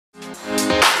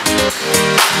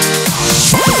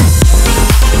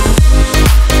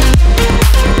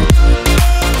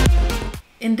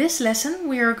this lesson,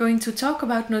 we are going to talk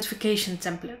about notification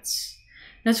templates.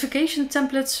 Notification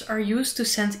templates are used to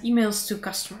send emails to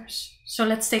customers. So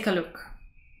let's take a look.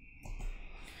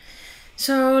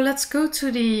 So let's go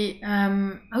to the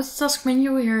Autotask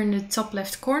menu here in the top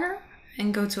left corner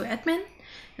and go to Admin.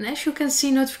 And as you can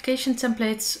see, notification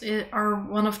templates are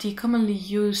one of the commonly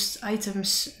used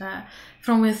items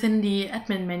from within the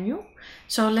Admin menu.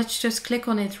 So let's just click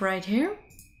on it right here.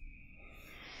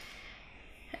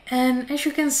 And as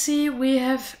you can see, we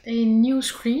have a new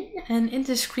screen, and in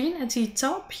this screen at the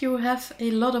top you have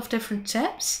a lot of different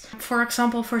tabs, for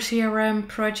example for CRM,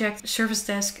 project, service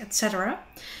desk, etc.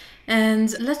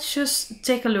 And let's just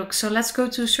take a look. So let's go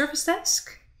to service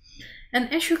desk.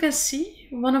 And as you can see,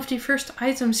 one of the first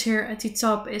items here at the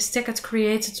top is ticket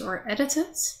created or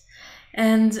edited.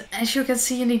 And as you can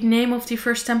see, in the name of the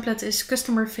first template is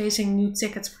customer facing new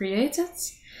ticket created.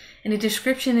 And the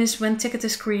description is when ticket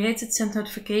is created, send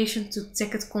notification to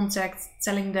ticket contact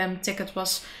telling them ticket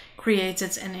was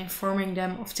created and informing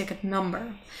them of ticket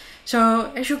number.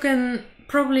 So as you can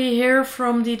probably hear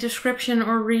from the description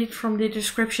or read from the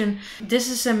description, this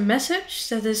is a message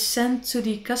that is sent to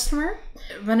the customer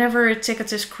whenever a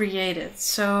ticket is created.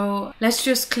 So let's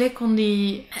just click on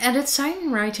the edit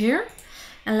sign right here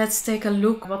and let's take a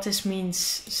look what this means.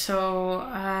 So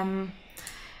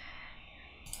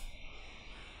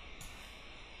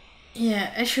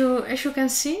yeah, as you can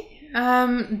see,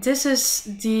 this is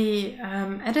the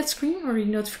edit screen or the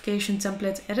notification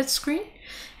template edit screen.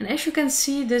 And as you can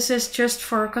see, this is just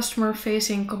for customer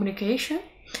facing communication.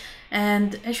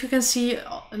 And as you can see,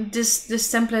 this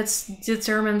template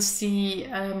determines the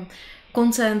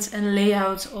content and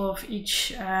layout of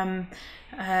each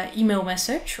email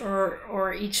message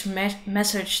or each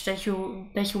message that you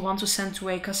want to send to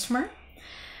a customer.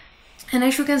 And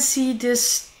as you can see,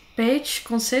 this page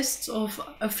consists of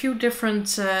a few different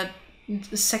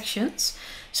sections.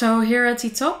 So here at the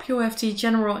top you have the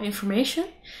general information.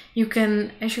 You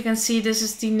can, as you can see, this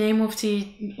is the name of the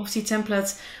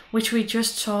template which we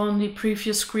just saw on the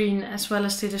previous screen, as well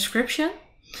as the description.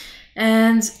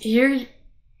 And here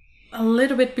a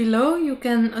little bit below you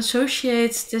can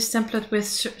associate this template with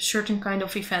certain kind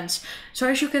of events. So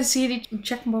as you can see, the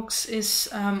checkbox is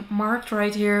marked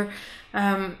right here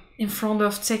in front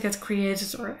of ticket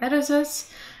created or edited.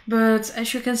 But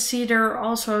as you can see, there are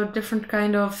also different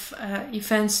kind of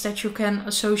events that you can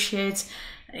associate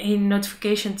a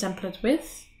notification template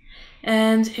with.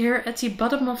 And here at the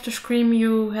bottom of the screen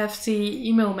you have the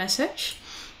email message.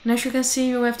 And as you can see,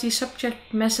 you have the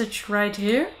subject message right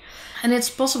here. And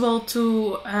it's possible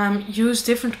to use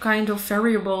different kind of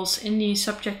variables in the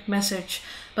subject message,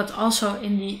 but also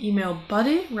in the email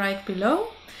body right below.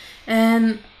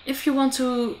 And if you want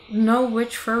to know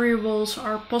which variables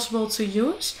are possible to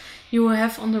use, you will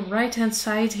have on the right hand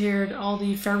side here all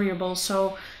the variables.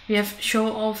 So we have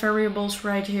show all variables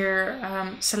right here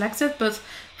selected, but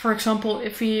for example,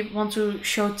 if we want to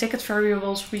show ticket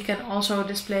variables, we can also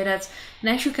display that.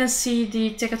 And as you can see, the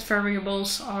ticket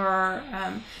variables are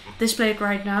displayed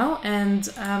right now. And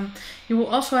you will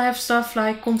also have stuff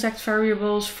like contact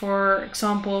variables, for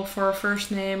example, for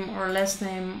first name or last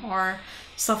name or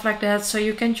stuff like that. So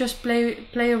you can just play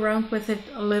around with it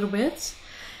a little bit.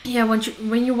 Yeah,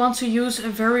 when you want to use a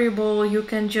variable, you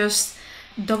can just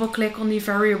double click on the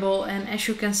variable, and as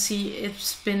you can see,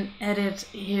 it's been added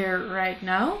here right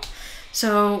now.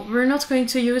 So we're not going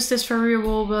to use this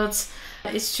variable, but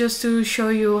it's just to show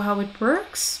you how it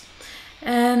works.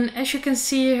 And as you can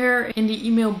see here in the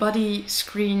email body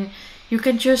screen, you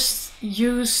can just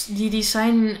use the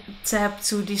design tab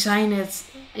to design it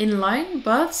inline.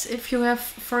 But if you have,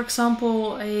 for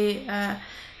example, a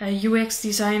UX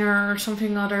designer or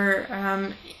something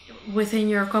other within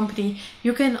your company,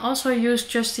 you can also use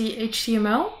just the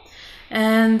HTML,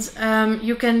 and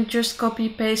you can just copy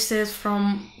paste it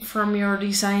from your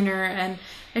designer. And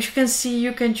as you can see,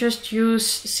 you can just use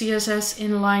CSS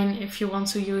inline if you want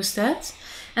to use that.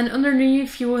 And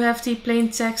underneath you have the plain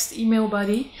text email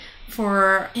body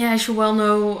for, yeah, as you well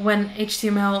know, when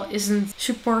HTML isn't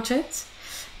supported.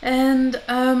 And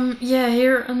yeah,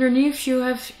 here underneath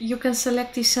you can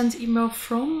select the send email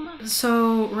from.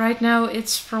 So right now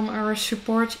it's from our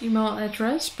support email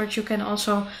address, but you can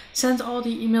also send all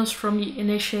the emails from the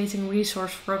initiating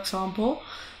resource, for example,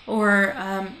 or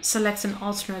select an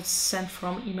alternate send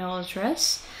from email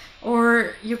address.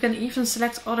 Or you can even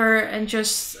select other and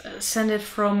just send it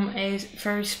from a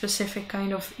very specific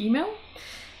kind of email.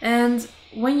 And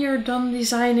when you're done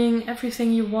designing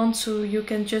everything you want to, you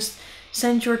can just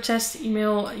send your test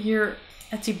email here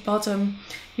at the bottom.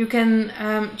 You can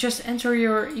just enter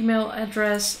your email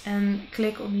address and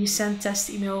click on the send test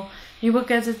email you will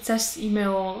get a test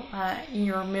email in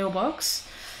your mailbox.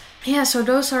 Yeah, so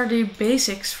those are the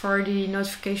basics for the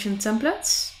notification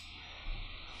templates.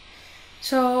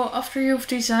 So after you've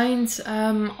designed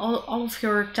all of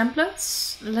your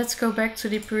templates, let's go back to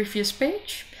the previous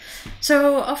page.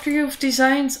 So after you've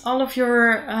designed all of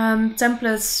your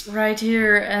templates right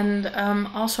here, and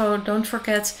also don't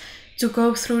forget to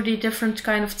go through the different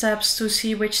kind of tabs to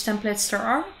see which templates there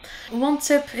are. One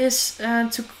tip is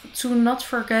to not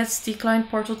forget the Client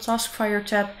Portal Taskfire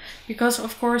tab, because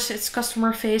of course it's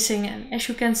customer facing, and as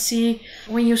you can see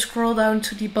when you scroll down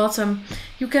to the bottom,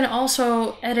 you can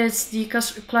also edit the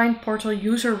Client Portal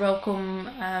user welcome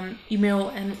email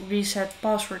and reset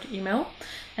password email,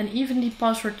 and even the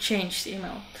password changed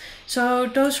email. So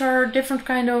those are different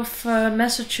kind of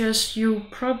messages you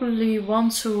probably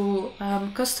want to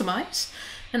customize.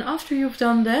 And after you've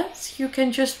done that, you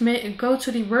can just go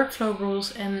to the workflow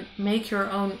rules and make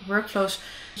your own workflows.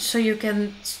 So you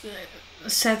can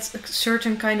set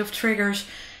certain kind of triggers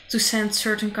to send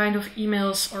certain kind of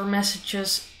emails or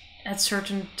messages at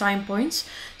certain time points.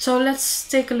 So let's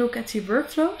take a look at the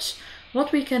workflows.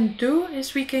 What we can do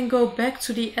is we can go back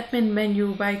to the admin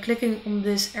menu by clicking on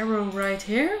this arrow right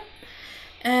here.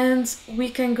 And we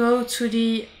can go to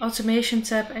the automation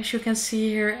tab, as you can see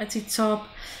here at the top,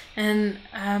 and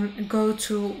go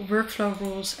to workflow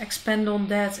rules, expand on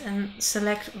that and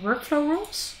select workflow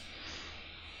rules.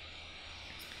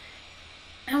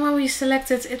 And when we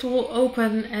select it, it will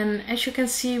open, and as you can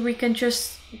see, we can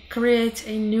just create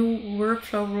a new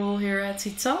workflow rule here at the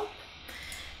top.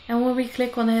 And when we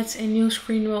click on it, a new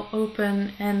screen will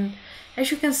open, and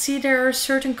as you can see, there are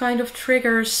certain kind of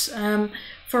triggers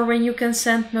for when you can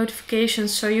send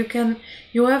notifications. So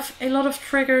you have a lot of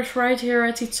triggers right here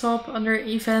at the top under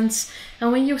events,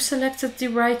 and when you've selected the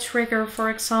right trigger, for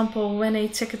example when a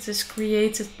ticket is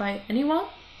created by anyone,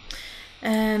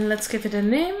 and let's give it a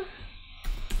name.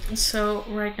 So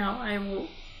right now I will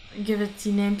give it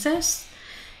the name test,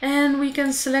 and we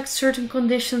can select certain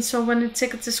conditions. So when a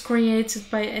ticket is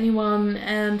created by anyone,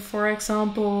 and for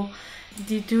example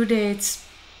the due date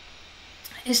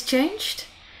is changed,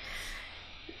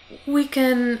 we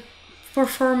can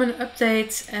perform an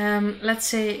update. Let's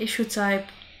say issue type,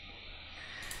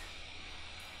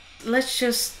 let's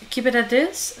just keep it at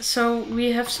this. So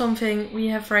we have something we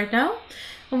have right now.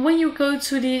 And when you go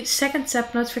to the second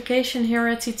tab, notification, here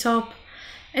at the top,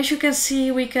 as you can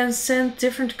see, we can send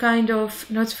different kind of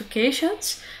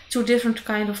notifications to different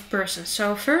kind of persons.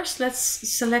 So first let's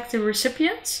select the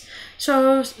recipients.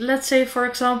 So let's say, for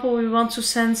example, we want to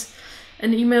send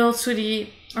an email to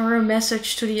or a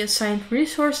message to the assigned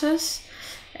resources.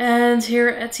 And here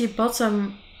at the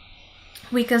bottom,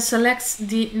 we can select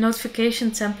the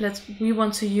notification template we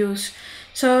want to use.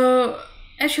 So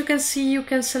as you can see, you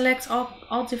can select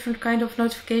all different kind of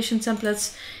notification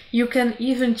templates. You can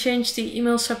even change the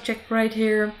email subject right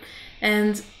here,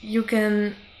 and you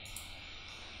can,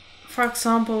 for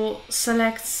example,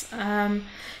 select a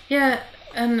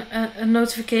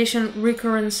notification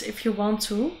recurrence if you want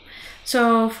to.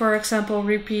 So for example,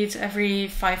 repeat every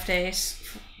 5 days.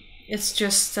 It's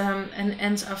just an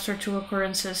end after 2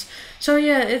 occurrences. So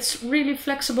yeah, it's really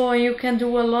flexible, and you can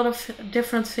do a lot of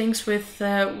different things with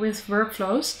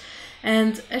workflows.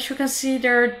 And as you can see,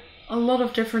 there are a lot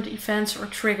of different events or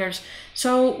triggers.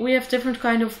 So we have different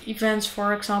kind of events,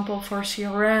 for example, for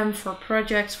CRM, for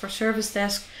projects, for service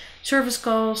desk, service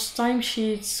calls,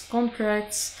 timesheets,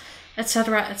 contracts,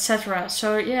 etc., etc.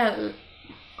 So yeah,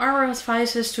 our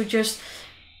advice is to just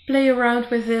play around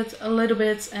with it a little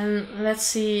bit, and let's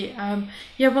see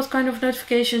what kind of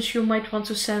notifications you might want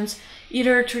to send,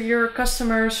 either to your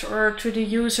customers or to the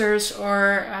users,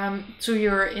 or to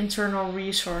your internal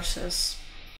resources.